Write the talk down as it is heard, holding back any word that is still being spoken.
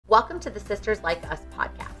to the Sisters Like Us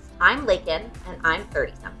podcast. I'm Lakin, and I'm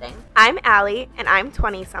 30-something. I'm Allie, and I'm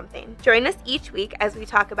 20-something. Join us each week as we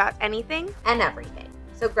talk about anything And everything.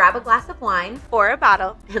 So grab a glass of wine, or a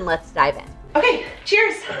bottle. and let's dive in. Okay,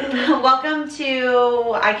 cheers. Welcome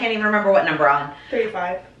to, I can't even remember what number on.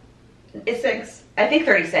 35. It's 6. I think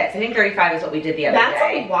 36. I think 35 is what we did the other day.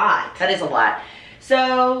 That's a lot. That is a lot.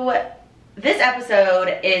 So this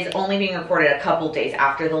episode is only being recorded a couple days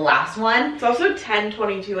after the last one. It's also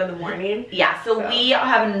 10:22 in the morning. Yeah, so we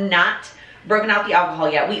have not broken out the alcohol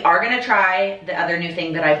yet. We are gonna try the other new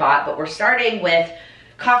thing that I bought, but we're starting with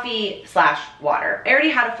coffee/water. I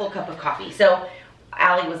already had a full cup of coffee. So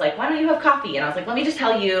Allie was like, why don't you have coffee? And I was like, let me just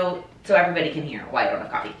tell you so everybody can hear why I don't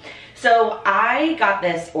have coffee. So I got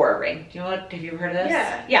this Oura ring. Do you know what, have you ever heard of this?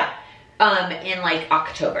 Yeah. Yeah, in like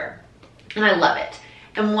October, and I love it.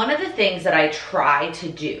 And one of the things that I try to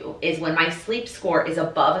do is when my sleep score is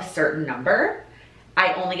above a certain number,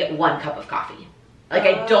 I only get 1 cup of coffee. Like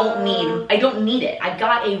I don't need it. I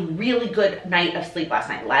got a really good night of sleep last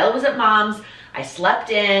night. Lila was at mom's, I slept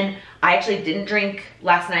in. I actually didn't drink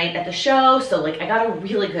last night at the show, so like I got a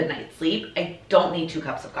really good night's sleep. I don't need 2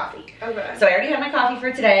 cups of coffee. Okay. So I already had my coffee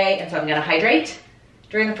for today, and so I'm gonna hydrate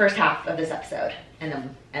during the first half of this episode, and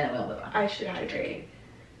then we'll move on. I should hydrate.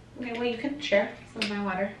 Okay, well you can share some of my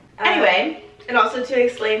water. Anyway, and also to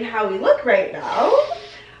explain how we look right now.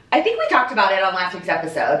 I think we talked about it on last week's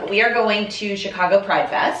episode, but we are going to Chicago Pride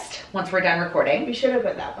Fest once we're done recording. We should have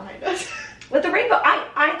put that behind us. With the rainbow,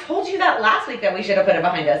 I told you that last week that we should have put it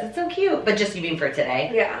behind us. It's so cute. But just you mean for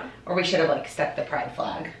today? Yeah. Or we should have like stuck the pride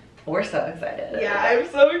flag. We're so excited. Yeah, I'm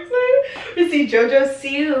so excited to see Jojo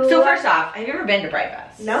Siwa. So first off, have you ever been to Pride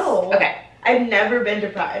Fest? No. Okay. I've never been to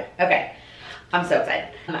Pride. Okay. I'm so excited.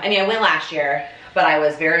 I mean, I went last year, but I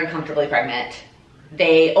was very uncomfortably pregnant.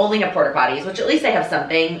 They only have porta potties, which at least they have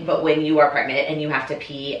something, but when you are pregnant and you have to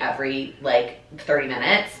pee every like 30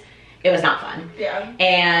 minutes, it was not fun. Yeah.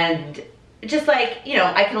 And just like, you know,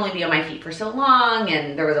 I can only be on my feet for so long,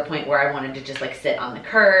 and there was a point where I wanted to just like sit on the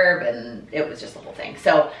curb, and it was just the whole thing.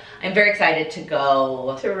 So I'm very excited to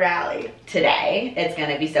go to Raleigh today. It's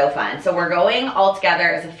gonna be so fun. So we're going all together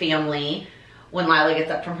as a family when Lila gets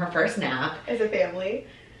up from her first nap. As a family?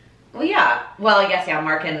 Well, yeah. Well, I guess, yeah,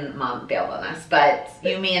 Mark and Mom bailed on us, but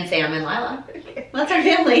you, me, and Sam and Lila. Okay. That's our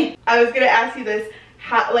family. I was gonna ask you this,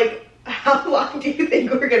 how long do you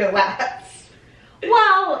think we're gonna last?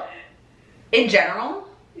 Well, in general,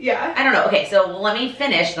 yeah. I don't know. Okay, so let me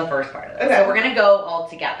finish the first part of this. Okay. So we're gonna go all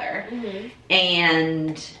together, Mm-hmm.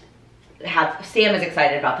 and Sam is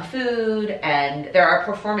excited about the food, and there are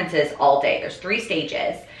performances all day. There's 3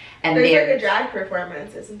 stages. And there's like a drag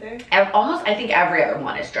performance, isn't there? Almost, I think every other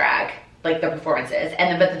one is drag, like the performances.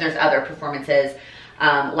 And then, but then there's other performances.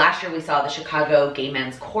 Last year we saw the Chicago Gay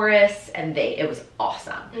Men's Chorus, and it was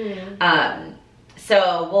awesome. Mm.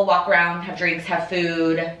 So we'll walk around, have drinks, have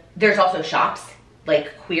food. There's also shops,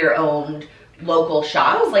 like queer-owned local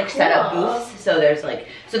shops, like cool. set up booths. So there's like,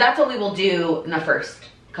 so that's what we will do in the first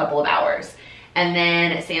couple of hours. And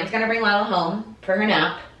then Sam's gonna bring Lila home for her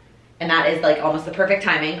nap. And that is like almost the perfect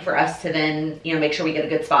timing for us to then, you know, make sure we get a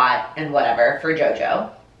good spot and whatever for Jojo.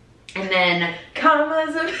 And then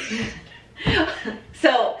Commas of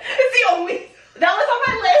so it's the only that was on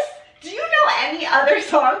my list. Do you know any other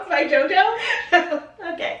songs by JoJo?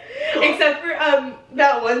 Okay. Cool. Except for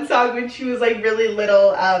that one song when she was like really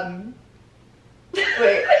little,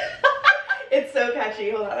 wait. It's so catchy.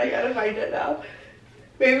 Hold on, I gotta find it now.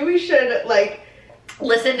 Maybe we should like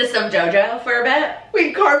listen to some JoJo for a bit.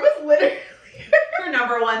 Wait, Karma's literally her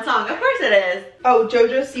 #1 song. Of course it is. Oh,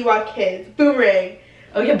 Jojo Siwa Kids. Boomerang.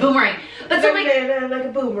 Oh yeah, Boomerang. But so like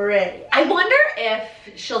a boomerang. I wonder if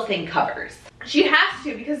she'll sing covers. She has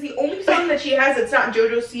to, because the only song that she has that's not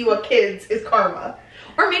Jojo Siwa Kids is Karma.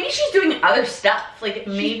 Or maybe she's doing other stuff. Like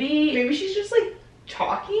maybe she's just like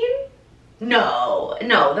talking. No,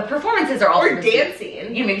 the performances are all or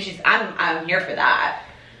dancing. Yeah, maybe she's. I'm here for that.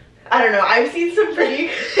 I don't know. I've seen some pretty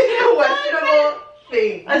questionable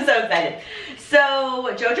things. I'm so excited.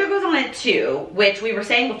 So JoJo goes on at 2, which we were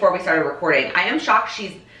saying before we started recording. I am shocked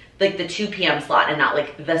she's like the 2 p.m. slot and not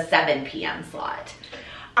like the 7 p.m. slot.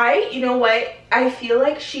 You know what? I feel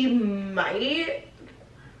like she might.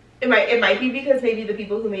 It might be because maybe the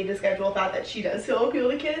people who made the schedule thought that she does still appeal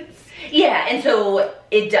to kids. Yeah, and so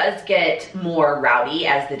it does get more rowdy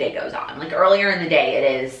as the day goes on. Like earlier in the day,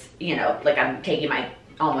 it is, you know, like I'm taking my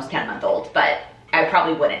almost 10-month-old, but I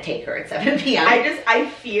probably wouldn't take her at 7 p.m. I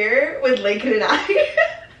fear when Lincoln and I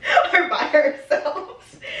are by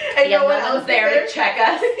ourselves and yeah, no one else there to check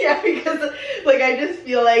us. Yeah, because like I just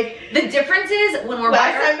feel like the difference is when we're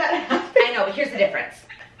last time that happened. I know, but here's the difference.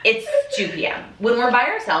 It's 2 p.m. When we're by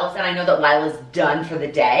ourselves and I know that Lila's done for the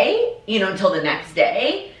day, you know, until the next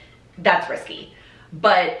day, that's risky.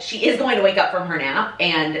 But she is going to wake up from her nap,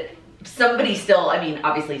 and somebody still, I mean,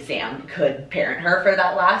 obviously Sam could parent her for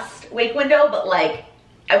that last wake window, but like,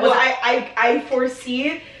 I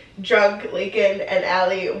foresee drunk Lakin and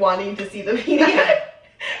Allie wanting to see the media.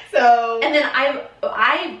 So. And then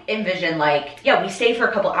I envision like, yeah, we stay for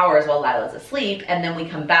a couple hours while Lila's asleep, and then we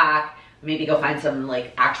come back, maybe go find some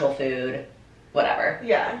like actual food, whatever.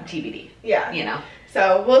 Yeah. TBD. Yeah. You know.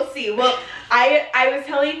 So we'll see. Well, I was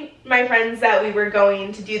telling my friends that we were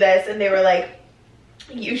going to do this, and they were like,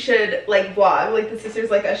 you should like vlog. Like the sisters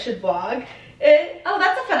like us should vlog it. Oh,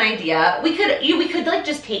 that's a fun idea. We could like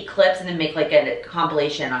just take clips and then make like a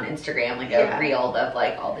compilation on Instagram, like a reel of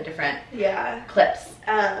like all the different clips.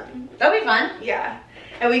 That'd be fun. Yeah.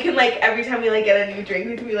 And we can like, every time we like get a new drink,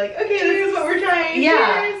 we can be like, okay, this is what we're trying.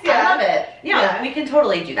 Yeah, Cheers. I love it. Yeah, we can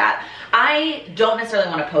totally do that. I don't necessarily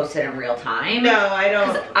want to post it in real time. No, I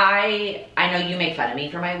don't. Because I know you make fun of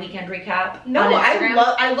me for my weekend recap. No, on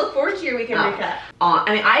Instagram. I look forward to your weekend recap.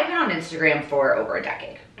 I mean, I've been on Instagram for over a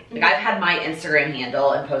decade. Like I've had my Instagram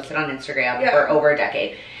handle and posted on Instagram for over a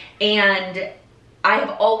decade. And I've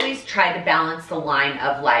always tried to balance the line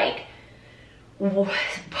of like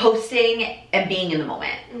posting and being in the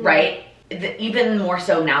moment, right? Even more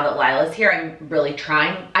so now that Lila's here, I'm really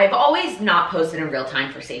trying. I've always not posted in real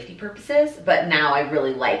time for safety purposes, but now I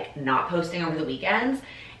really like not posting over the weekends.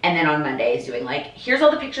 And then on Mondays doing like, here's all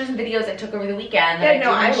the pictures and videos I took over the weekend that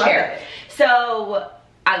I love it. So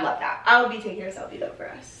I love that. I'll be taking a selfie though for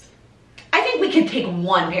us. I think we could take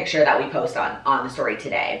one picture that we post on the story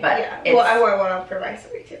today, but well, I want one up for my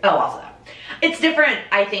story too. Oh, also that. It's different,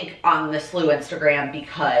 I think, on the SLU Instagram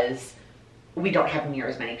because we don't have near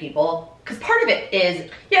as many people. Because part of it is,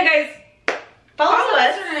 guys, follow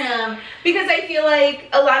us Instagram. Because I feel like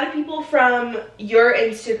a lot of people from your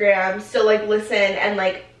Instagram still like listen and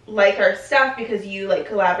like our stuff because you like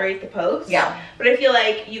collaborate the posts. Yeah. But I feel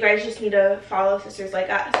like you guys just need to follow sisters like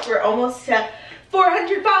us. We're almost to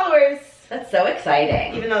 400 followers. That's so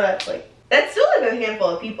exciting. Even though that's still like a handful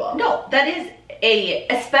of people. No, that is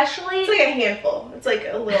especially. It's like a handful. It's like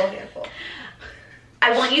a little handful.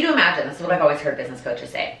 I want you to imagine, this is what I've always heard business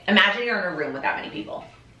coaches say. Imagine you're in a room with that many people.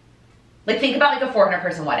 Like think about like a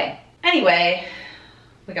 400-person wedding. Anyway,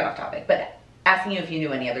 we got off topic, but asking you if you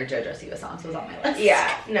knew any other Jojo Siwa songs was on my list.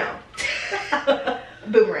 Yeah, no.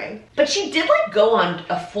 Boomerang. But she did like go on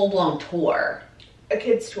a full-blown tour. A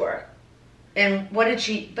kids tour. And what did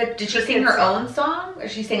she sing her own song? Or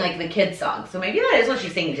she sang like the kids song? So maybe that is what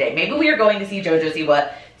she's singing today. Maybe we are going to see Jojo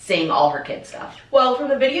Siwa sing all her kids stuff. Well, from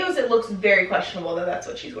the videos, it looks very questionable that that's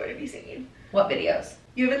what she's going to be singing. What videos?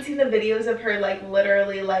 You haven't seen the videos of her like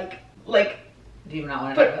literally like do you not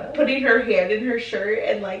want to know about it? Putting her hand in her shirt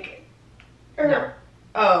and like No.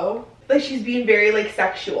 Oh, like she's being very like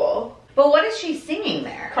sexual. But what is she singing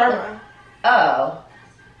there? Karma. Oh.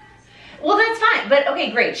 Well, that's fine. But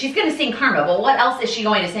okay, great. She's going to sing Karma, but what else is she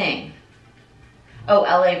going to sing? Oh,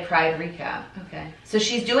 LA Pride recap. Okay. So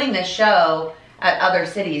she's doing this show at other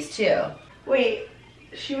cities too. Wait,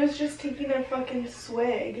 she was just taking a fucking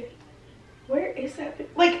swig. Where is that?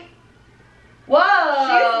 Like, whoa.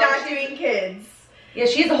 She's not doing kids. Yeah,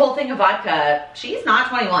 she has a whole thing of vodka. She's not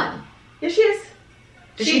 21. Yeah, she is.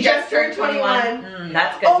 Did she just turn 21?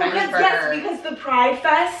 That's good timing for her. Because the Pride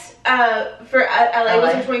Fest for LA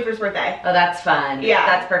was her 21st birthday. Oh, that's fun. Yeah.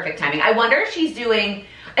 That's perfect timing. I wonder if she's doing,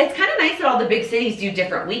 it's kind of nice that all the big cities do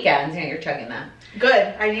different weekends. Yeah, you're chugging that.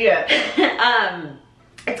 Good, I need it.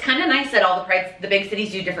 It's kind of nice that all the big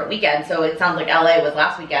cities do different weekends. So it sounds like LA was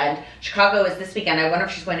last weekend. Chicago is this weekend. I wonder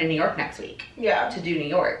if she's going to New York next week. Yeah. To do New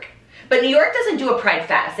York. But New York doesn't do a Pride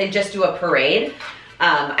Fest. They just do a parade.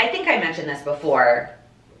 I think I mentioned this before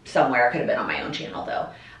somewhere. It could have been on my own channel though.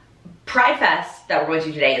 Pride Fest that we're going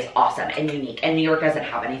to today is awesome and unique, and New York doesn't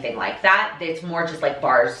have anything like that. It's more just like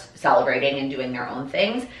bars celebrating and doing their own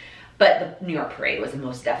things. But the New York parade was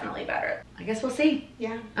most definitely better. I guess we'll see.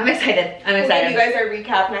 Yeah. I'm excited. I'm excited. We'll give you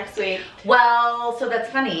guys our recap next week. Well, so that's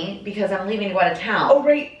funny because I'm leaving to go out of town. Oh,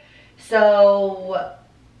 right. So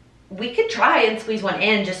we could try and squeeze one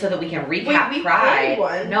in just so that we can recap we Pride. planned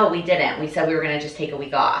one. No, we didn't. We said we were going to just take a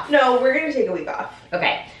week off. No, we're going to take a week off.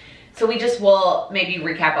 Okay. So we just will maybe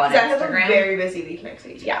recap on Instagram. I have a very busy week next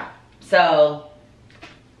week. Yeah. So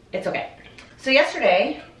it's okay. So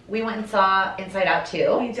yesterday we went and saw Inside Out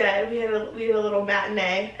 2. We did. We had a little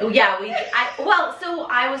matinee. Oh yeah, so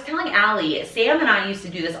I was telling Allie, Sam and I used to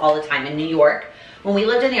do this all the time in New York. When we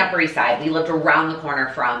lived in the Upper East Side, we lived around the corner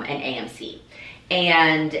from an AMC.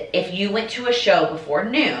 And if you went to a show before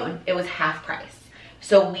noon, it was half price.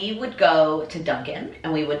 So we would go to Dunkin'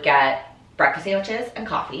 and we would get breakfast sandwiches and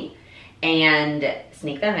coffee and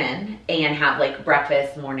sneak them in and have like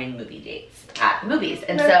breakfast morning movie dates at movies.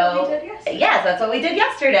 And that's what we did yesterday. Yes, that's what we did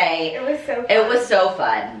yesterday. It was so fun. It was so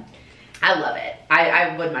fun. I love it.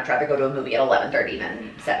 I would much rather go to a movie at 11:30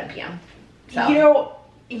 than 7 p.m. So. You know,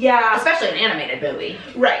 yeah. Especially an animated movie.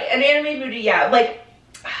 Right, an animated movie, yeah. Like,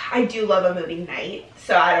 I do love a movie night,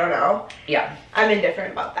 so I don't know. Yeah. I'm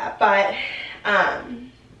indifferent about that, but,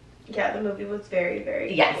 yeah, the movie was very,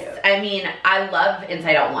 very Yes. cute. I mean, I love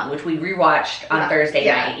Inside Out 1, which we rewatched on Thursday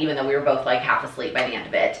night, even though we were both, like, half asleep by the end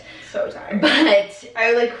of it. So tired. But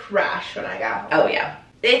I, like, crashed when I got home. oh, yeah.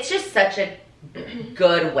 It's just such a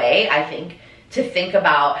good way, I think, to think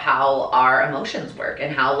about how our emotions work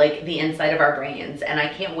and how, like, the inside of our brains. And I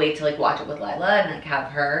can't wait to, like, watch it with Lila and, like,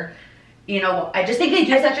 have her, you know, I just think they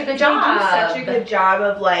do such a good job. They do such a good job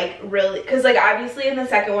of, like, really, because, like, obviously in the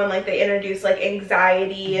second one, like, they introduce, like,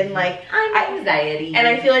 anxiety and, like, anxiety. And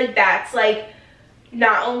I feel like that's, like,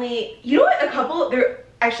 not only, you know what,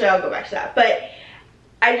 actually, I'll go back to that, but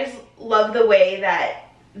I just love the way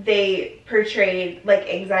that they portrayed, like,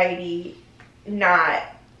 anxiety not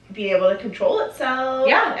being able to control itself.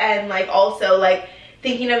 Yeah. And, like, also, like,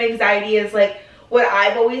 thinking of anxiety as, like, what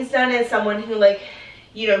I've always done as someone who, like,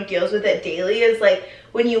 you know, deals with it daily is, like,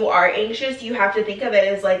 when you are anxious, you have to think of it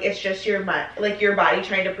as, like, it's just your mind, like, your body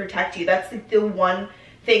trying to protect you. That's, like, the one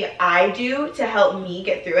thing I do to help me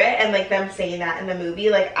get through it. And, like, them saying that in the movie,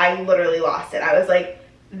 like, I literally lost it. I was like,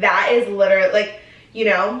 that is literally, like, you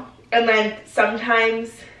know. And then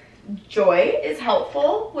sometimes joy is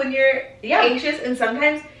helpful when you're anxious, and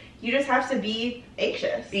sometimes you just have to be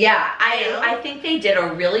anxious. Yeah, You know? I think they did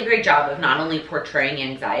a really great job of not only portraying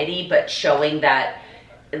anxiety, but showing that,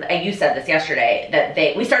 you said this yesterday,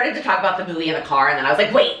 that we started to talk about the movie in the car, and then I was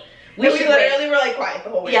like, wait, we literally were, like, quiet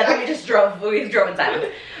the whole way. Yeah, then we drove in silence.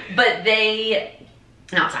 But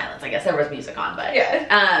not silence, I guess there was music on, but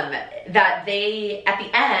yeah. That they, at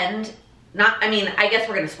the end, I guess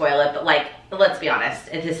we're gonna spoil it, but, like, let's be honest,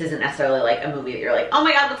 this isn't necessarily, like, a movie that you're like, oh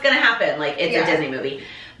my god, what's gonna happen? Like, it's a Disney movie.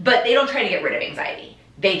 But they don't try to get rid of anxiety.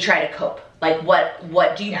 They try to cope. Like,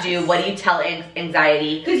 what do you do? What do you tell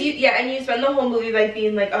anxiety? Because and you spend the whole movie, like,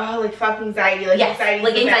 being like, oh, like, fuck anxiety. Like,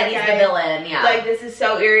 anxiety's the villain, yeah. Like, this is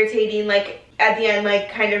so irritating. Like, at the end, like,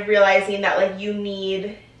 kind of realizing that, like, you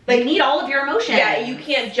need... Like, you need all of your emotions. Yeah, you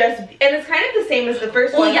can't just... And it's kind of the same as the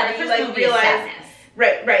first one. Well, yeah, the first movie is sadness.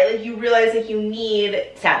 Right. Like, you realize, like, you need...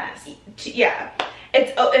 Sadness.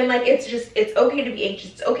 And, like, it's okay to be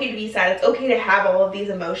anxious, it's okay to be sad, it's okay to have all of these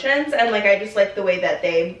emotions, and, like, I just like the way that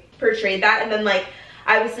they portrayed that. And then, like,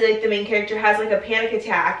 obviously, like, the main character has, like, a panic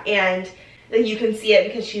attack, and, like, you can see it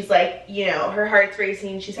because she's, like, you know, her heart's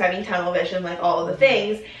racing, she's having tunnel vision, like, all of the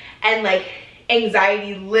things, and, like,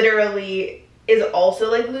 anxiety literally is also,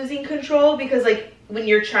 like, losing control, because, like, when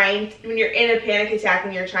you're in a panic attack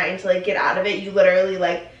and you're trying to, like, get out of it, you literally,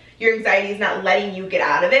 like, your anxiety is not letting you get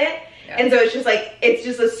out of it. And so it's just, like, it's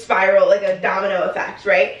just a spiral, like a domino effect,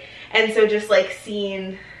 right? And so just, like,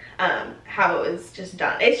 seeing how it was just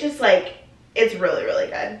done, it's just, like, it's really, really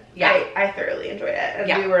good. Yeah. I thoroughly enjoyed it.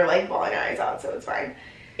 And we were, like, bawling our eyes out, so it's fine.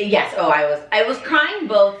 Yes. Oh, I was crying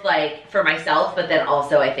both, like, for myself, but then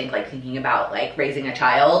also I think, like, thinking about, like, raising a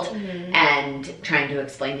child and trying to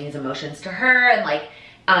explain these emotions to her, and, like,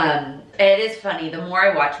 it is funny, the more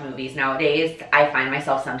I watch movies nowadays, I find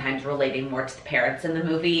myself sometimes relating more to the parents in the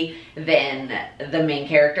movie than the main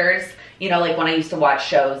characters. You know, like, when I used to watch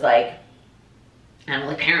shows like, I don't know,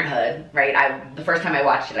 like Parenthood, right? The first time I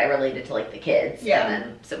watched it, I related to, like, the kids. Yeah. And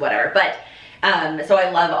then, so whatever. But, so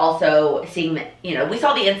I love also seeing, you know, we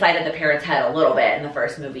saw the inside of the parents' head a little bit in the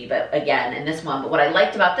first movie, but again, in this one. But what I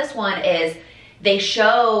liked about this one is they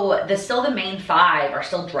show the main five are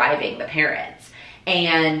still driving the parents.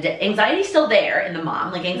 And anxiety's still there in the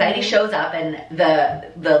mom. Like, anxiety shows up, and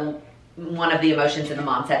the one of the emotions in the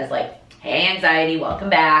mom's head is like, hey, anxiety, welcome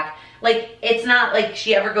back. Like, it's not like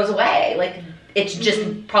she ever goes away. Like, it's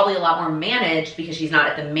just probably a lot more managed because she's not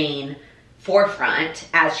at the main forefront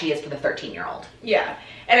as she is for the 13-year-old. Yeah.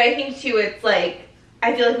 And I think, too, it's, like,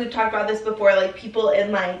 I feel like we've talked about this before, like, people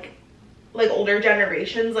in, like older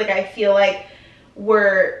generations, like, I feel like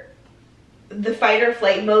the fight or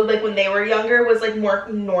flight mode, like, when they were younger was, like, more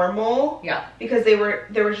normal. Yeah. Because there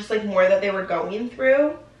was just, like, more that they were going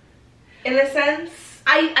through, in a sense.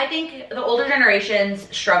 I think the older generations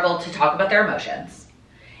struggle to talk about their emotions.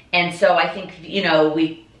 And so I think, you know,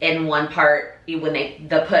 in one part, when they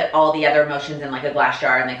put all the other emotions in, like, a glass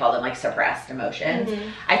jar, and they call them, like, suppressed emotions.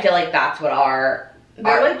 I feel like that's what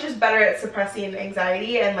they're, like, just better at suppressing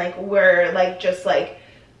anxiety, and, like, we're, like, just, like...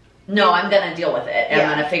 No, I'm gonna deal with it, and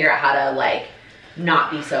I'm gonna figure out how to, like,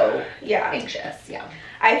 not be so Yeah. anxious. Yeah.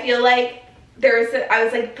 I feel like I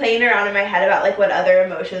was like playing around in my head about like what other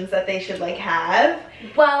emotions that they should like have.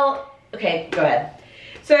 Well, okay, go ahead.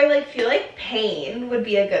 So I like feel like pain would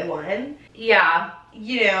be a good one. Yeah.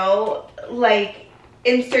 You know, like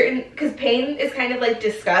in certain, because pain is kind of like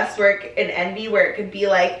disgust and envy, where it could be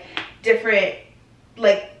like different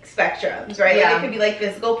like spectrums, right? Yeah. Like it could be like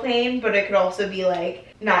physical pain, but it could also be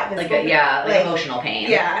like not physical pain. Like emotional pain.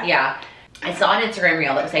 Yeah. Yeah. I saw an Instagram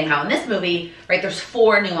reel that was saying how in this movie, right, there's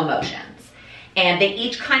 4 new emotions. And they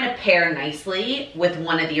each kind of pair nicely with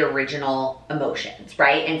one of the original emotions,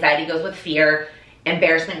 right? Anxiety goes with fear,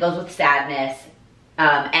 embarrassment goes with sadness,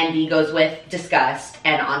 envy goes with disgust,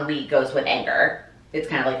 and ennui goes with anger. It's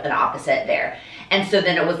kind of like an opposite there. And so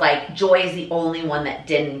then it was like joy is the only one that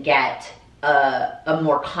didn't get a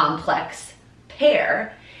more complex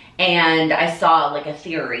pair. And I saw like a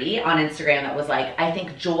theory on Instagram that was like, I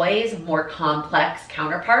think joy's more complex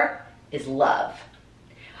counterpart is love.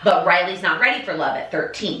 But Riley's not ready for love at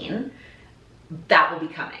 13. That will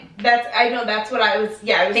be coming. I know, that's what I was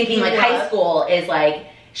thinking like high school is like,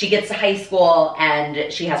 she gets to high school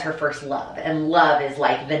and she has her first love. And love is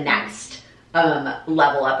like the next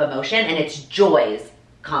level up emotion. And it's joy's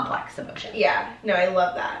complex emotion. Yeah, no, I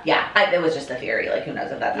love that. Yeah, it was just a theory. Like, who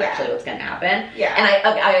knows if that's actually what's going to happen. Yeah. And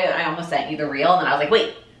I almost sent you the reel and then I was like,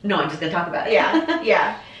 wait, no, I'm just going to talk about it. Yeah,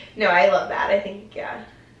 yeah. No, I love that. I think, yeah.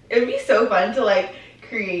 It would be so fun to like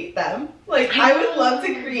create them. Like, I would love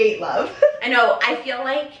to create love. I know, I feel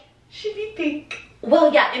like Should be pink.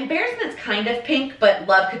 Well, yeah, embarrassment's kind of pink, but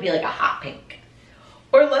love could be like a hot pink.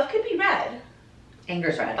 Or love could be red.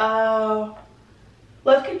 Anger's red. Oh.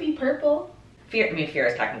 Love could be purple. Fear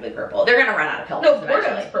is technically purple. They're gonna run out of colors. No, eventually.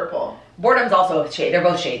 boredom's purple. Boredom's also a shade. They're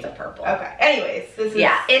both shades of purple. Okay. Anyways,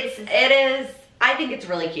 it is. I think it's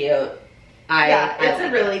really cute. It's a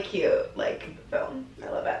really cute like film. I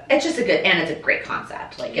love it. It's just it's a great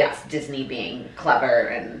concept. Like it's Disney being clever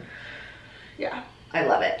and yeah. I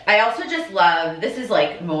love it. I also just love, this is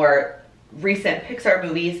like more recent Pixar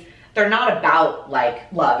movies. They're not about like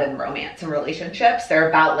love and romance and relationships. They're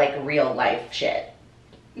about like real life shit.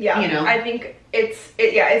 Yeah. You know? I think it's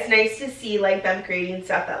nice to see like them creating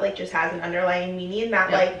stuff that like just has an underlying meaning that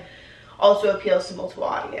like also appeals to multiple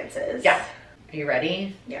audiences. Yeah. Are you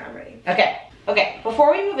ready? Yeah, I'm ready. Okay.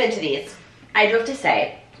 Before we move into these, I do have to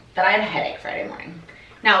say that I had a headache Friday morning.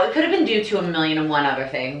 Now, it could have been due to 1,000,001 other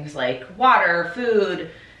things, like water,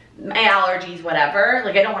 food, allergies, whatever.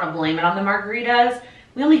 Like, I don't want to blame it on the margaritas.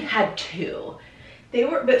 We only had 2.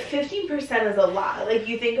 But 15% is a lot. Like,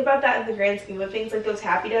 you think about that in the grand scheme of things, like those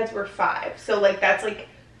Happy Dads were 5. So, like, that's like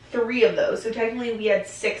 3 of those. So, technically, we had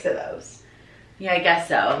 6 of those. Yeah, I guess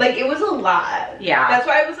so. Like, it was a lot. Yeah. That's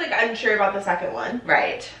why I was, like, unsure about the second one.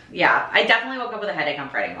 Right. Yeah. I definitely woke up with a headache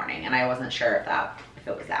on Friday morning, and I wasn't sure if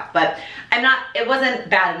it was that. But it wasn't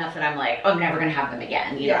bad enough that I'm like, oh, I'm never going to have them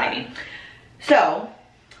again. You know what I mean? So,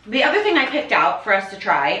 the other thing I picked out for us to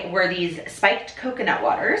try were these spiked coconut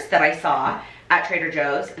waters that I saw at Trader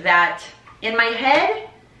Joe's that, in my head,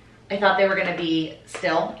 I thought they were going to be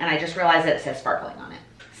still, and I just realized that it says sparkling on it.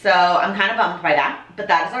 So, I'm kind of bummed by that, but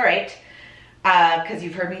that is all right. Because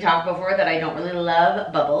you've heard me talk before that I don't really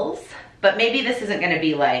love bubbles. But maybe this isn't going to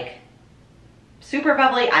be like super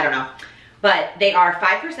bubbly. I don't know. But they are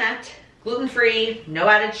 5%, gluten-free, no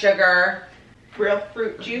added sugar. Real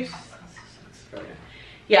fruit juice.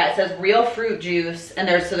 Yeah, it says real fruit juice. And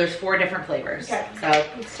there's 4 different flavors. Okay, so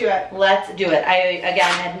let's do it. Let's do it. I,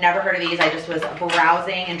 again, had never heard of these. I just was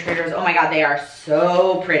browsing in Trader's. Oh my God, they are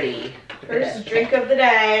so pretty. First drink of the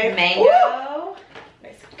day. Mango. Woo!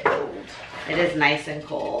 Nice and cold. It is nice and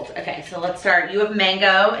cold. Okay, so let's start. You have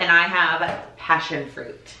mango and I have passion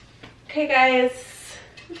fruit. Okay, guys.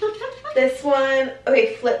 This one,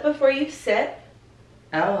 okay, flip before you sip.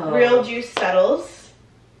 Oh. Real juice settles.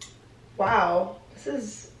 Wow, this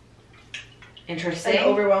is interesting. an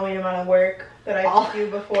overwhelming amount of work that I have to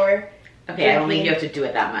do before. Okay, I don't think you have to do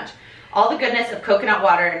it that much. All the goodness of coconut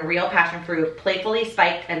water and real passion fruit, playfully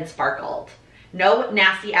spiked and sparkled. No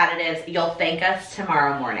nasty additives. You'll thank us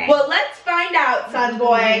tomorrow morning. Well, let's find out,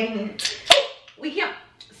 Sunboy. We can't.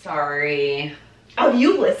 Sorry. Oh,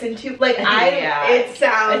 you listen to it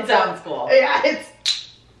sounds cool. Yeah, it's.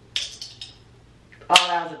 Oh,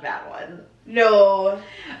 that was a bad one. No.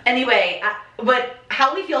 Anyway, but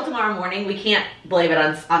how we feel tomorrow morning, we can't blame it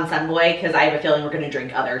on Sunboy because I have a feeling we're gonna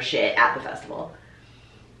drink other shit at the festival.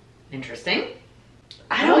 Interesting.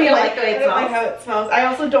 I don't like the way it smells. I don't like how it smells. I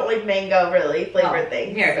also don't like mango really flavored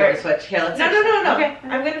things. Here, go switch. Here, let's switch. No. Okay.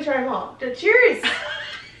 I'm gonna try them all. Cheers.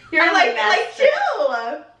 You're like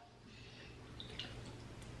chill.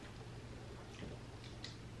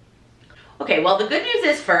 Okay, well the good news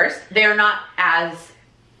is first, they're not as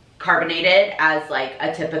carbonated as like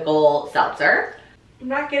a typical seltzer. I'm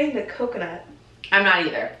not getting the coconut. I'm not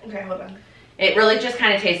either. Okay, hold on. It really just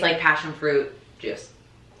kind of tastes like passion fruit juice.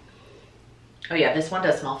 Oh yeah, this one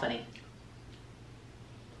does smell funny.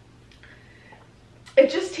 It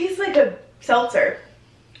just tastes like a seltzer.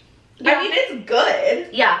 Yeah. I mean, it's good.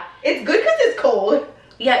 Yeah. It's good because it's cold.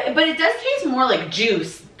 Yeah, but it does taste more like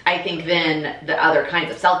juice, I think, than the other kinds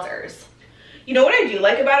of seltzers. You know what I do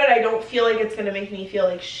like about it? I don't feel like it's gonna make me feel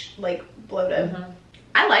like bloated. Mm-hmm.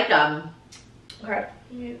 I like them. Okay,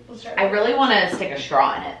 let's try it. I really want to stick a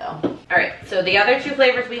straw in it though. All right, so the other two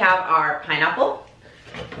flavors we have are pineapple,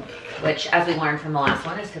 which as we learned from the last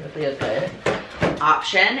one is typically a good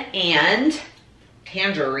option, and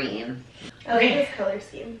tangerine. I like this color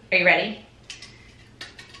scheme. Are you ready?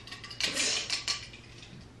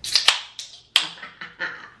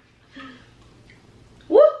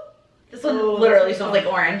 Woo! This one Ooh, literally smells like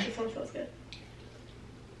orange. This one smells good.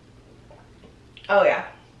 Oh yeah.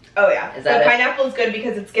 Oh yeah. Is that the it? pineapple is good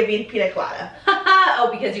because it's giving pina colada. Oh,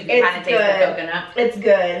 because you can kind of taste the coconut. It's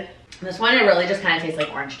good. This one, it really just kind of tastes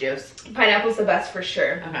like orange juice. Pineapple's the best for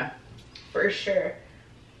sure. Okay. For sure.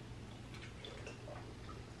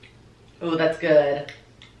 Ooh, that's good.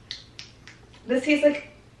 This tastes like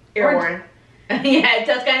airborne. Yeah, it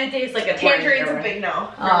does kind of taste like a Tangerine's orange a big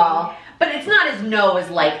no. Oh, but it's not as no as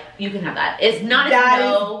like, you can have that. It's not as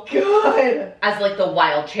no good. as like the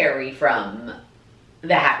wild cherry from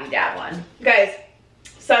the Happy Dad one. Guys,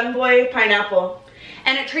 Sunboy pineapple.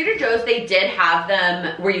 And at Trader Joe's, they did have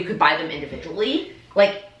them where you could buy them individually.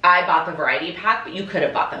 Like, I bought the variety pack, but you could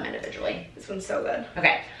have bought them individually. This one's so good.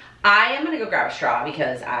 Okay, I am gonna go grab a straw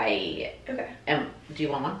because I am, do you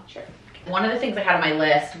want one? Sure. One of the things I had on my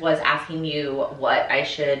list was asking you what I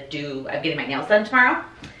should do. I'm getting my nails done tomorrow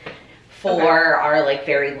for our like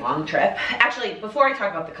very long trip. Actually, before I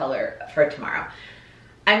talk about the color for tomorrow,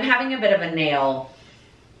 I'm having a bit of a nail,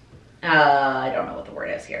 I don't know what the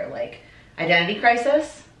word is here, like identity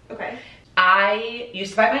crisis. Okay. I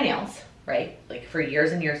used to bite my nails, right? Like for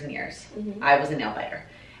years and years and years. Mm-hmm. I was a nail biter.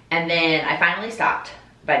 And then I finally stopped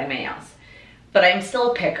biting my nails. But I'm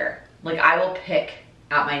still a picker. Like I will pick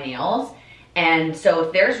at my nails, and so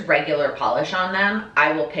if there's regular polish on them,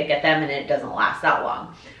 I will pick at them and it doesn't last that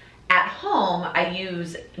long. At home, I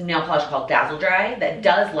use nail polish called Dazzle Dry that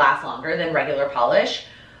does last longer than regular polish,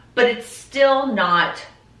 but it's still not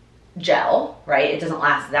gel, right? It doesn't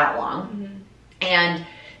last that long. Mm-hmm. And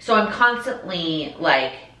so I'm constantly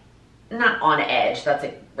like, not on edge, that's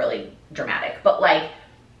like really dramatic, but like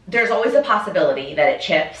there's always a possibility that it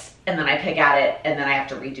chips and then I pick at it and then I have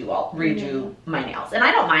to redo my nails. And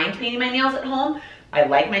I don't mind painting my nails at home. I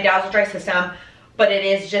like my Dazzle Dry system, but it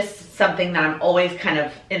is just something that I'm always kind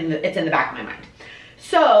of it's in the back of my mind.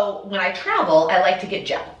 So when I travel, I like to get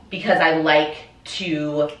gel because I like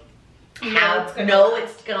to know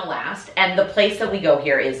it's gonna last. And the place that we go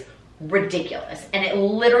here is ridiculous and it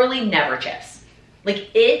literally never chips. Like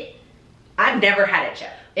I've never had it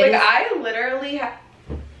chip. I literally have.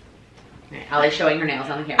 Right, Allie's showing her nails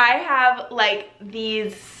on the camera. I have like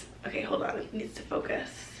these. Okay, hold on. It needs to focus.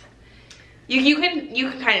 You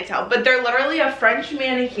can kind of tell, but they're literally a French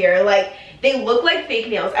manicure. Like they look like fake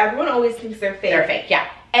nails. Everyone always thinks they're fake. They're fake, yeah.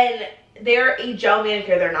 And they're a gel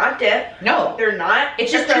manicure. They're not dip. No, they're not.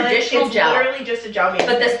 It's just acrylic. traditional it's gel. Literally just a gel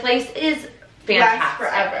manicure. But this place is fantastic. Lasts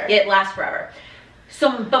forever. It lasts forever.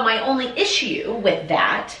 So, but my only issue with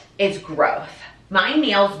that is growth. My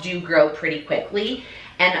nails do grow pretty quickly.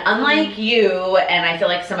 And unlike you, and I feel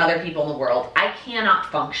like some other people in the world, I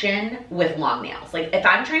cannot function with long nails. Like if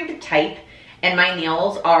I'm trying to type and my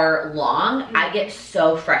nails are long, I get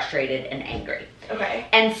so frustrated and angry. Okay.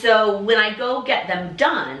 And so when I go get them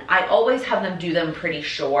done, I always have them do them pretty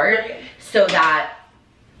short so that,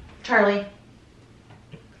 Charlie.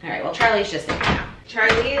 All right, well, Charlie's just in here now.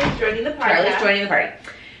 Charlie is joining the party. Charlie's joining the party.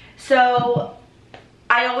 So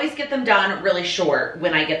I always get them done really short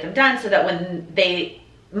when I get them done so that when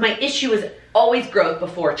my issue is always growth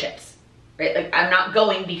before chips, right? Like I'm not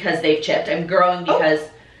going because they've chipped. I'm growing because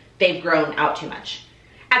they've grown out too much.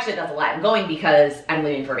 Actually, that's a lie. I'm going because I'm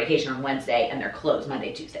leaving for vacation on Wednesday and they're closed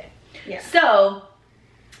Monday, Tuesday. Yeah. So.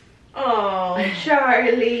 Oh,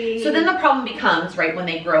 Charlie. So then the problem becomes, right, when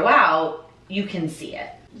they grow out, you can see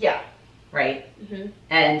it. Yeah. Right? Mm-hmm.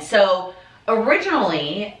 And so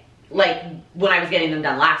originally, like when I was getting them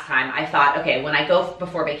done last time, I thought, okay, when I go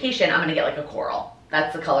before vacation, I'm gonna get like a coral.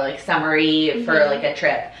 That's the color, like summery for like a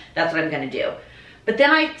trip. That's what I'm gonna do. But then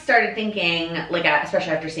I started thinking, like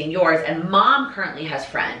especially after seeing yours, and Mom currently has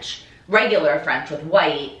French, regular French with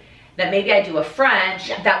white, that maybe I do a French.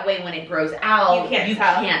 That way when it grows out, you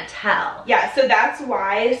can't tell. Yeah, so that's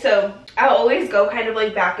why. So I'll always go kind of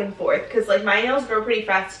like back and forth because like my nails grow pretty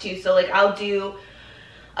fast too. So like I'll do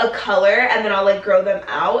a color and then I'll like grow them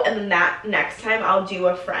out, and then that next time I'll do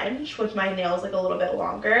a French with my nails like a little bit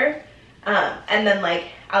longer, and then like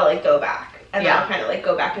I'll like go back and then I'll kind of like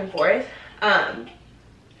go back and forth.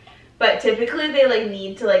 But typically they like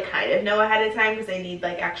need to like kind of know ahead of time because they need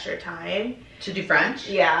like extra time to do French.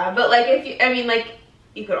 Yeah, but like if you, I mean like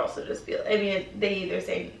you could also just be, I mean they either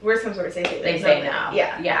say, worst comes to worst, they say no.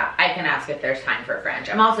 Yeah, I can ask if there's time for French.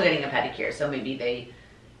 I'm also getting a pedicure, so maybe they've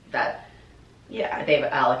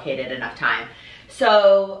allocated enough time.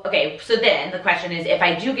 So okay, so then the question is, if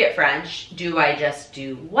I do get French, do I just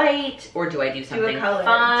do white or do I do something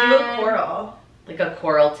fun? Do a coral, like a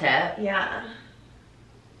coral tip. Yeah,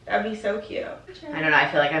 that'd be so cute. I don't know,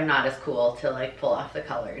 I feel like I'm not as cool to like pull off the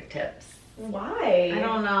colored tips. Why? I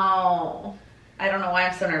don't know why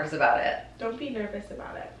I'm so nervous about it. Don't be nervous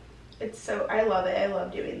about it. It's so, I love it. I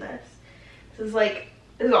love doing this. This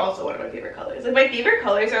is also one of my favorite colors. Like my favorite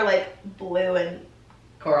colors are like blue and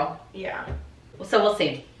coral. Yeah. So we'll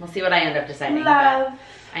see. We'll see what I end up deciding. Love. But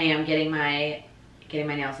I am getting my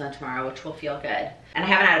nails done tomorrow, which will feel good. And I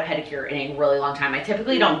haven't had a pedicure in a really long time. I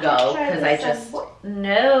typically don't go because I just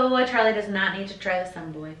no. Charlie does not need to try the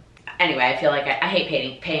Sunboy. Anyway, I feel like I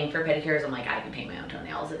hate paying for pedicures. I'm like, I can paint my own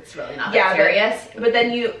toenails. It's really not that serious.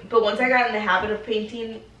 But once I got in the habit of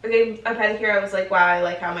painting a pedicure, I was like, wow, I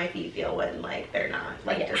like how my feet feel when like they're not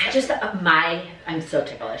like I'm so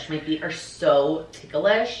ticklish. My feet are so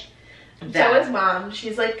ticklish. So is mom.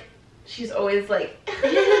 She's always like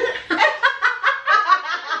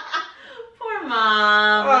poor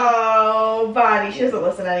mom. Oh, Bonnie, she doesn't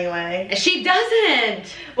listen anyway. She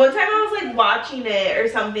doesn't. One time I was like watching it or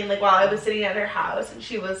something, like while I was sitting at her house, and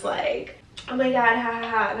she was like, oh my god, ha ha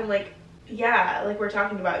ha, and I'm like, yeah, like we're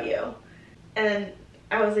talking about you. And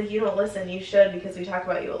I was like, you don't listen, you should, because we talk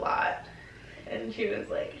about you a lot. And she was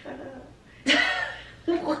like, shut up.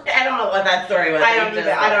 I don't know what that story was. I don't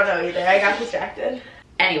know either. I got distracted.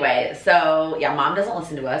 Anyway, so yeah, mom doesn't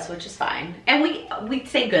listen to us, which is fine. And we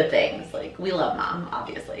say good things. Like, we love mom,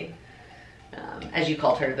 obviously. As you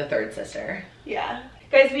called her, the third sister. Yeah.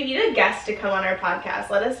 Guys, we need a guest to come on our podcast.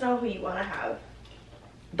 Let us know who you want to have.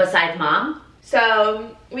 Besides mom?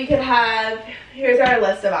 So we could have, here's our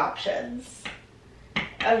list of options.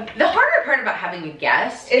 The harder part about having a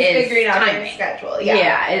guest is figuring out the schedule.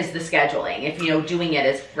 Yeah, is the scheduling. If, doing it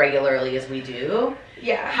as regularly as we do.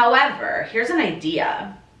 Yeah. However, here's an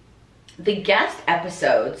idea. The guest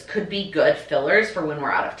episodes could be good fillers for when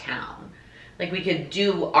we're out of town. Like, we could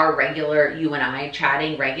do our regular, you and I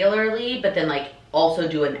chatting regularly, but then like also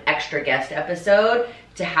do an extra guest episode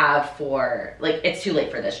to have for, like, it's too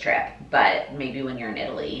late for this trip, but maybe when you're in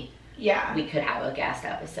Italy, we could have a guest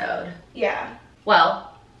episode. Yeah.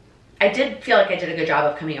 Well, I did feel like I did a good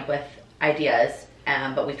job of coming up with ideas,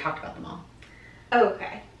 but we've talked about them all.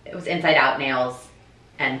 Okay. It was Inside Out, Nails,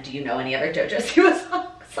 and do you know any other Jojo Siwa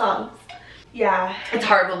songs? Yeah. It's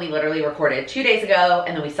hard when we literally recorded 2 days ago,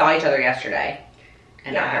 and then we saw each other yesterday,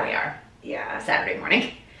 and now here we are. Yeah. Saturday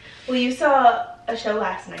morning. Well, you saw a show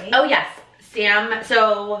last night. Oh, yes. Sam,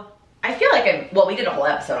 so I feel like we did a whole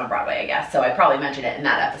episode on Broadway, I guess, so I probably mentioned it in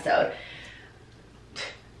that episode.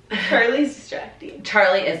 Charlie's distracting.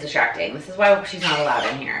 Charlie is distracting. This is why she's not allowed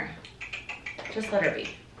in here. Just let her be.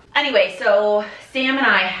 Anyway, so Sam and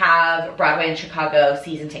I have Broadway in Chicago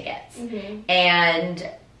season tickets. Mm-hmm. And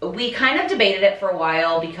we kind of debated it for a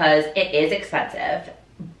while because it is expensive,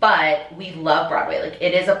 but we love Broadway. Like,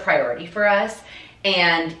 it is a priority for us.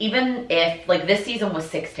 And even if, like, this season was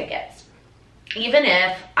 6 tickets, even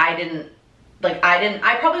if I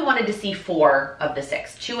probably wanted to see 4 of the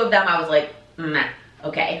 6. 2 of them I was like, meh.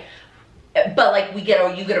 Okay, but like you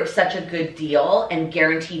get such a good deal and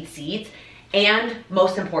guaranteed seats, and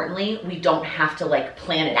most importantly, we don't have to like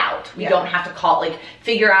plan it out. We don't have to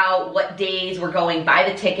figure out what days we're going, buy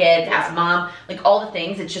the tickets, ask mom, like all the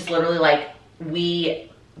things. It's just literally like we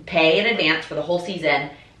pay in advance for the whole season.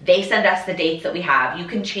 They send us the dates that we have. You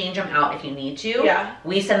can change them out if you need to. Yeah.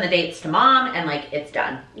 We send the dates to mom, and like it's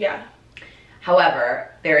done. Yeah.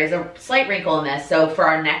 However, there is a slight wrinkle in this. So for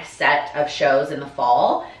our next set of shows in the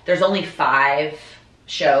fall, there's only 5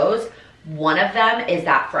 shows. One of them is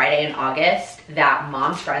that Friday in August that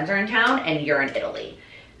mom's friends are in town and you're in Italy.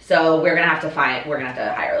 So we're gonna have to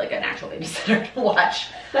hire like an actual babysitter to watch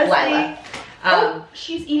Lila. Oh,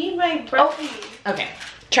 she's eating my brekkie. Okay,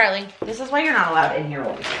 Charlie, this is why you're not allowed in here.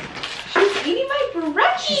 She's eating my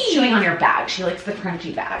brekkie. She's chewing on your bag. She likes the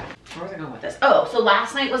crunchy bag. Where was I going with this? Oh, so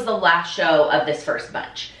last night was the last show of this first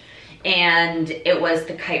bunch. and it was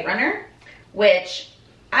The Kite Runner, which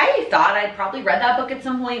I thought I'd probably read that book at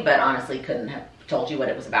some point, but honestly couldn't have told you what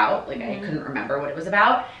it was about. Like, I couldn't remember what it was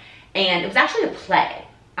about. And it was actually a play.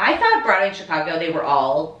 I thought Broadway and Chicago, they were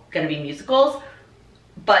all gonna be musicals,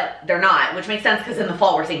 but they're not, which makes sense because in the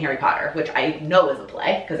fall we're seeing Harry Potter, which I know is a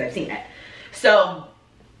play because I've seen it. So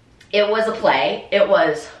it was a play. It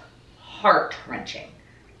was heart-wrenching.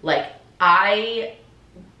 Like,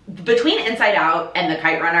 between Inside Out and The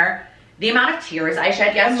Kite Runner, the amount of tears I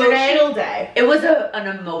shed yesterday. Emotional day. It was an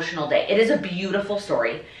emotional day. It is a beautiful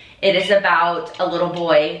story. It is about a little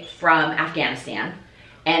boy from Afghanistan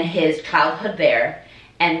and his childhood there.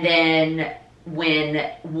 And then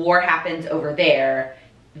when war happens over there,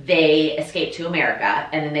 they escape to America,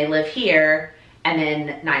 and then they live here, and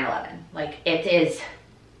then 9/11. Like, it is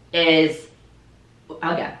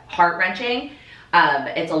again, heart-wrenching.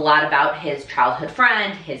 It's a lot about his childhood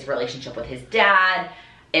friend, his relationship with his dad.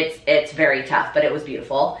 It's very tough, but it was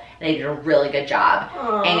beautiful. They did a really good job.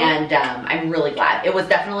 Aww. And I'm really glad. It was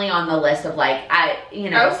definitely on the list of, like, I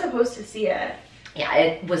was supposed to see it. Yeah,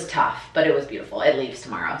 it was tough, but it was beautiful. It leaves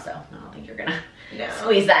tomorrow, so I don't think you're gonna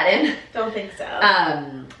squeeze that in. Don't think so.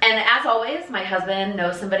 And as always, my husband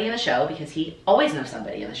knows somebody in the show because he always knows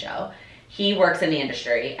somebody in the show. He works in the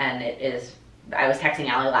industry, and I was texting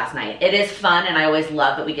Allie last night. It is fun, and I always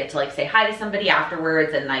love that we get to, like, say hi to somebody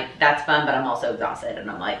afterwards, and, like, that's fun, but I'm also exhausted,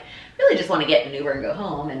 and I'm like, really just want to get in an Uber and go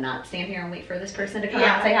home and not stand here and wait for this person to come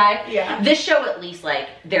out and say hi. Yeah. This show, at least, like,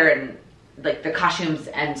 they're in, like, the costumes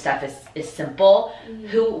and stuff is simple.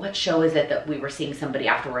 What show is it that we were seeing somebody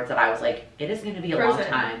afterwards that I was like, it is going to be a long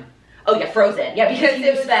time? Oh yeah, Frozen. Yeah, because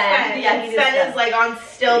it was Sven. Yeah, Sven is, like, on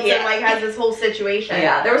stilts and, like, has this whole situation.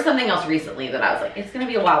 Yeah, there was something else recently that I was like, it's going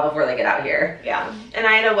to be a while before they get out here. Yeah, and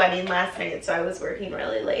I had a wedding last night, so I was working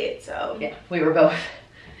really late, so. Yeah, we were both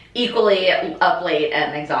equally up late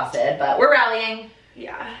and exhausted, but we're rallying.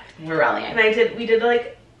 Yeah. We're rallying. And we did,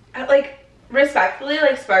 like, respectfully,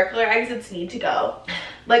 like, sparkler exits need to go.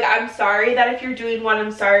 Like, I'm sorry that if you're doing one,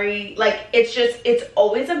 I'm sorry. Like, it's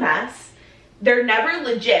always a mess. They're never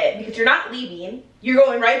legit because you're not leaving. You're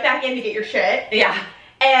going right back in to get your shit. Yeah.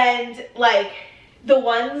 And, like, the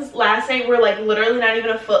ones last night were, like, literally not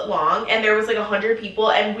even a foot long, and there was, like, 100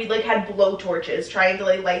 people, and we, like, had blow torches trying to,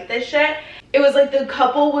 like, light this shit. It was, like, the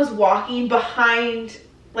couple was walking behind,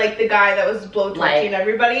 like, the guy that was blow torching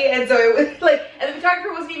everybody, and so it was, like, and the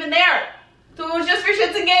photographer wasn't even there. So it was just for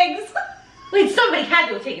shits and gigs. Wait, somebody had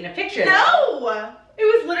to have taken a picture. No! It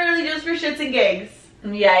was literally just for shits and gigs.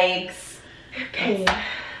 Yikes. Pain.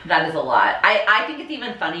 That is a lot. I think it's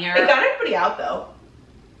even funnier. It then everybody out, though.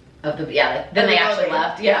 Then they actually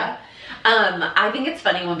left. Yeah. I think it's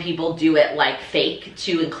funny when people do it, like, fake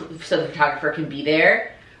to include, so the photographer can be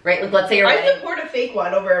there, right? Like, let's say I support a fake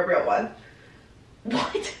one over a real one.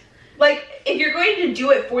 What? Like, if you're going to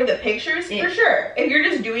do it for the pictures, for sure. If you're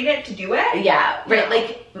just doing it to do it. Yeah, right. No.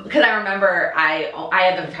 Like, because I remember I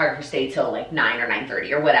had the photographer stay till, like, 9 or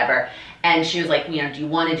 9:30 or whatever. And she was like, do you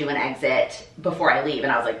want to do an exit before I leave?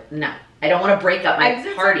 And I was like, no. I don't want to break up my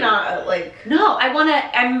Exits party. Are not, like... No, I'm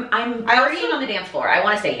already on the dance floor. I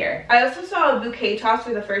want to stay here. I also saw a bouquet toss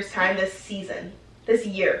for the first time this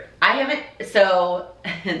year. I haven't, so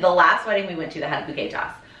the last wedding we went to that had a bouquet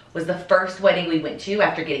toss was the first wedding we went to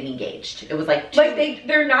after getting engaged. It was like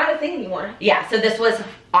they're not a thing anymore. Yeah, so this was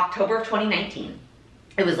October of 2019.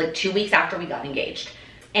 It was like 2 weeks after we got engaged.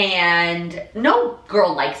 And no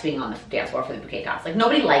girl likes being on the dance floor for the bouquet toss. Like,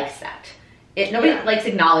 nobody likes that. Nobody likes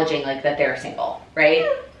acknowledging, like, that they're single, right?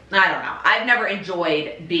 I don't know. I've never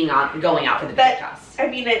enjoyed going out for the bouquet toss. I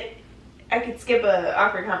mean, I could skip a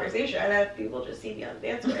awkward conversation and have people just see me on the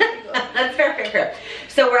dance floor. That's fair.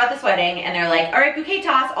 So we're at this wedding, and they're like, all right, bouquet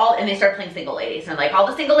toss, and they start playing Single Ladies. And like, all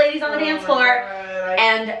the single ladies on the dance floor. God.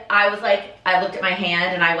 And I was like, I looked at my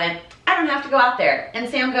hand, and I went, I don't have to go out there. And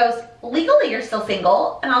Sam goes, legally, you're still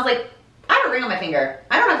single. And I was like, I have a ring on my finger.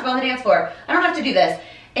 I don't have to go on the dance floor. I don't have to do this.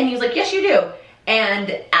 And he was like, yes, you do. And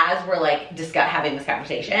as we're like having this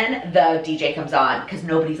conversation, the DJ comes on, because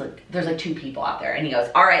nobody's like, there's like 2 people out there. And he goes,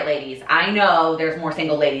 all right, ladies, I know there's more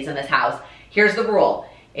single ladies in this house. Here's the rule.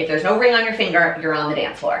 If there's no ring on your finger, you're on the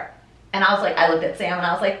dance floor. And I was like, I looked at Sam and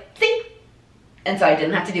I was like, see? And so I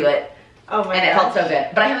didn't have to do it. Oh my god. And it felt so good.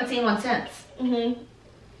 But I haven't seen one since.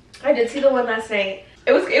 I did see the one last night.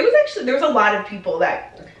 It was actually, there was a lot of people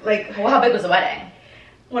that, like. Well, how big was the wedding?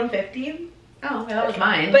 150. Oh, yeah, that was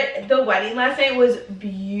mine. But the wedding last night was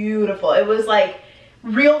beautiful. It was like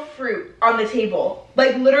real fruit on the table.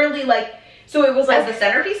 Like, literally, like, so it was like. As the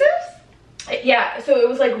centerpieces? Yeah, so it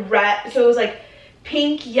was like red, so it was like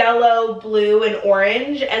pink, yellow, blue, and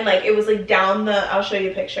orange, and like it was like down the, I'll show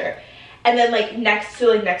you a picture. And then like next to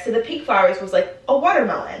the pink flowers was like a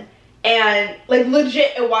watermelon. And like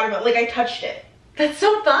legit a watermelon. Like I touched it. That's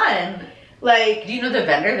so fun. Like, do you know the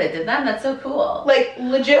vendor that did them? That's so cool. Like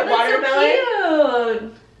legit watermelon. So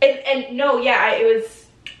cute. And no, yeah,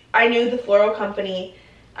 I knew the floral company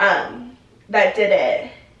that did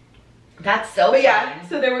it. That's so fun. Yeah,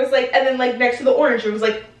 so there was like, and then like next to the orange, it was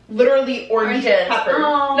like literally orange pepper.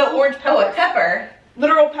 Oh. No, orange pepper. Oh, a pepper.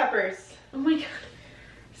 Literal peppers. Oh my god.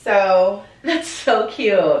 So. That's so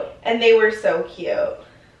cute. And they were so cute.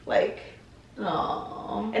 Like.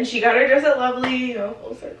 Oh. And she got her dress at Lovely, you know,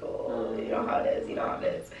 full circle. You know how it is, you know how it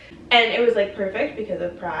is. And it was like perfect because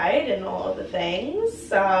of Pride and all of the things.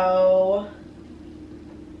 So.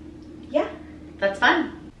 Yeah. That's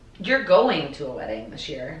fun. You're going to a wedding this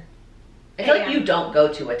year. I feel like you don't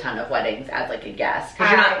go to a ton of weddings as like a guest because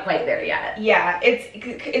you're not quite there yet. Yeah,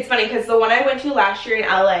 it's funny because the one I went to last year in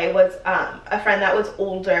LA was a friend that was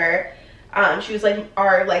older. She was like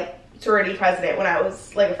our like sorority president when I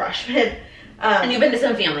was like a freshman. And you've been to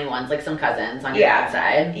some family ones, like some cousins on your dad's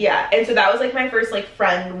side. Yeah, and so that was like my first like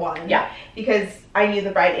friend one. Yeah, because I knew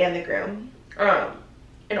the bride and the groom,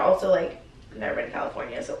 and also like I've never been to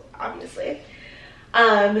California, so obviously.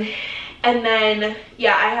 And then,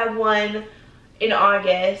 yeah, I have one in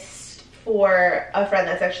August for a friend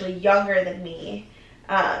that's actually younger than me.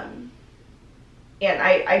 And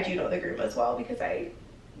I do know the groom as well because they've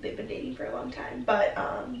been dating for a long time. But,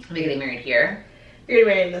 are they getting married here? They're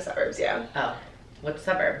getting married in the suburbs, yeah. Oh, what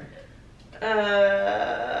suburb?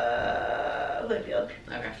 Linfield.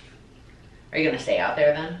 Okay. Are you going to stay out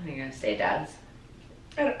there then? Are you going to stay at Dad's?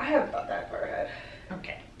 I haven't thought that far ahead.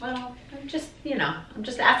 Okay. Well, I'm just, you know, I'm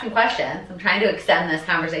just asking questions. I'm trying to extend this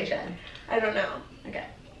conversation. I don't know. Okay.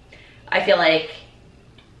 I feel like,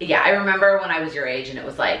 yeah, I remember when I was your age and it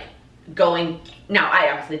was like now I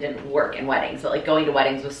obviously didn't work in weddings, but like going to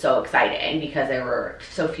weddings was so exciting because there were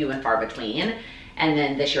so few and far between. And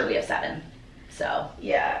then this year we have 7. So.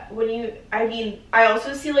 Yeah. I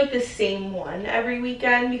also see like the same one every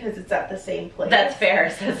weekend because it's at the same place. That's fair.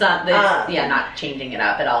 So it's not, not changing it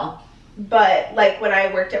up at all. But like when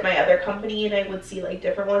I worked at my other company and I would see like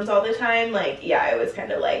different ones all the time, like yeah, it was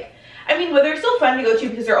kind of like, I mean, well, they're still fun to go to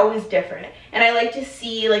because they're always different, and I like to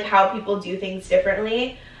see like how people do things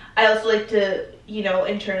differently. I also like to, you know,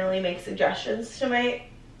 internally make suggestions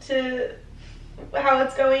to how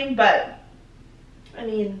it's going, but I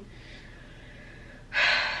mean,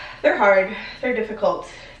 they're hard, they're difficult.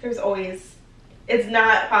 It's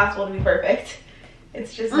not possible to be perfect.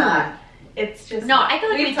 It's just not. It's just no. I feel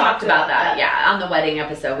like we talked about that. Yeah, on the wedding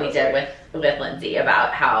episode we did with Lindsay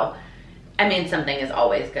about how, I mean, something is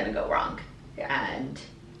always going to go wrong, and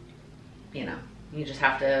you know, you just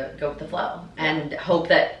have to go with the flow and hope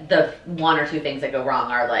that the 1 or 2 things that go wrong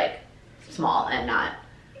are like small and not,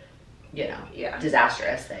 you know,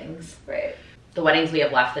 disastrous things. Right. The weddings we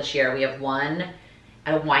have left this year, we have one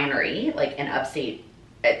at a winery, like in upstate.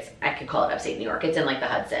 I could call it upstate New York. It's in like the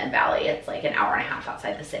Hudson Valley. It's like an hour and a half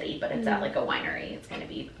outside the city, but it's at like a winery. It's going to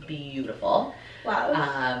be beautiful.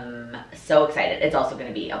 Wow. So excited. It's also going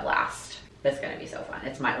to be a blast. It's going to be so fun.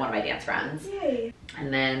 It's one of my dance friends. Yay.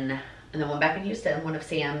 And then one back in Houston, one of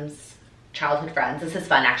Sam's childhood friends. This is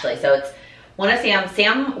fun actually. So it's one of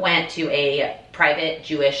Sam went to a private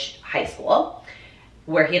Jewish high school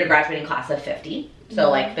where he had a graduating class of 50.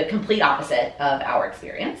 So like the complete opposite of our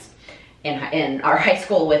experience. In our high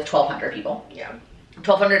school with 1,200 people. Yeah.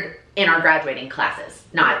 1,200 in our graduating classes,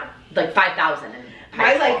 not like 5,000 in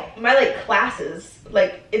high school. My classes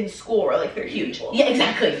like in school were like 30 huge. people. Yeah,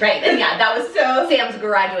 exactly. Right. And yeah, that was so Sam's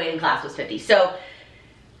graduating class was 50. So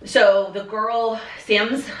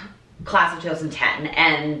Sam's class of 2010,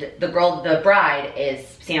 and the bride is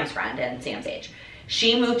Sam's friend and Sam's age.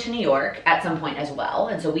 She moved to New York at some point as well,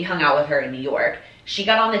 and so we hung out with her in New York. She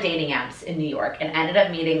got on the dating apps in New York and ended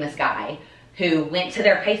up meeting this guy who went to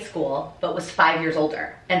their high school but was 5 years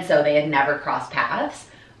older. And so they had never crossed paths,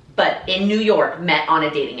 but in New York met on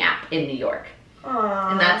a dating app in New York. Aww.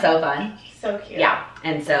 Isn't that so fun? So cute. Yeah.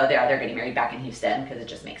 And so they're getting married back in Houston because it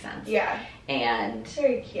just makes sense. Yeah. And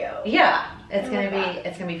very cute. Yeah, it's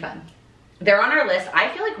gonna be fun. They're on our list. I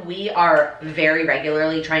feel like we are very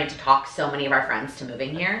regularly trying to talk so many of our friends to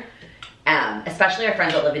moving here, especially our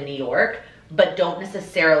friends that live in New York, but don't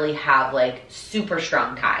necessarily have like super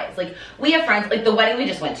strong ties. Like we have friends, like the wedding we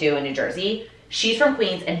just went to in New Jersey, she's from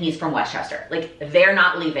Queens and he's from Westchester. Like they're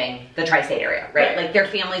not leaving the tri-state area, right? Like their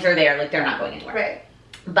families are there, like they're not going anywhere. Right.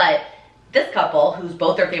 But this couple, who's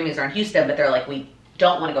both their families are in Houston, but they're like, we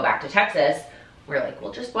don't want to go back to Texas. We're like,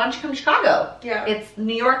 well, why don't you come to Chicago? Yeah. It's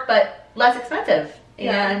New York, but less expensive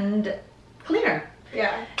and cleaner.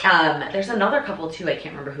 Yeah. There's another couple too, I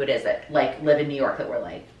can't remember who it is, that like live in New York that were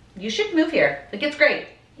like, you should move here. Like, it's great.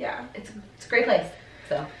 Yeah. It's a great place.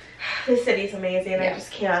 So This city's amazing. Yeah. I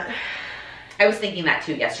just can't. I was thinking that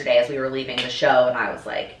too yesterday as we were leaving the show, and I was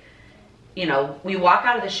like, you know, we walk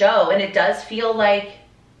out of the show and it does feel like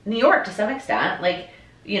New York to some extent. Like,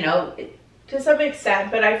 you know, To some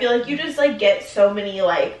extent, but I feel like you just like get so many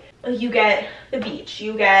like you get the beach,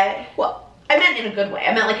 you get well, I meant in a good way.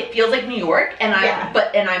 I meant like it feels like New York, and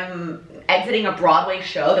I'm exiting a Broadway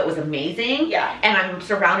show that was amazing. Yeah. And I'm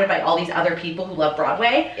surrounded by all these other people who love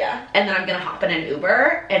Broadway. Yeah. And then I'm gonna hop in an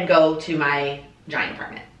Uber and go to my giant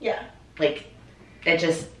apartment. Yeah. Like, it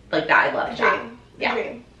just, like that, I love that. Dream. Yeah.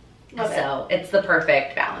 Dream. Love So it's the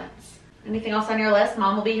perfect balance. Anything else on your list?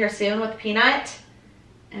 Mom will be here soon with Peanut,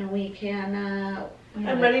 and we can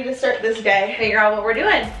I'm ready to start this day. figure out what we're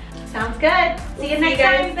doing. Sounds good. See you next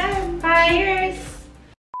time. Then. Bye. Cheers.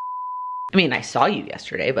 I mean, I saw you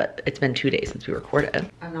yesterday, but it's been 2 days since we recorded.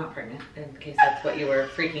 I'm not pregnant, in case that's what you were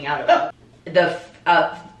freaking out about. I'm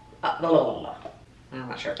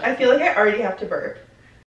not sure. I feel like I already have to burp.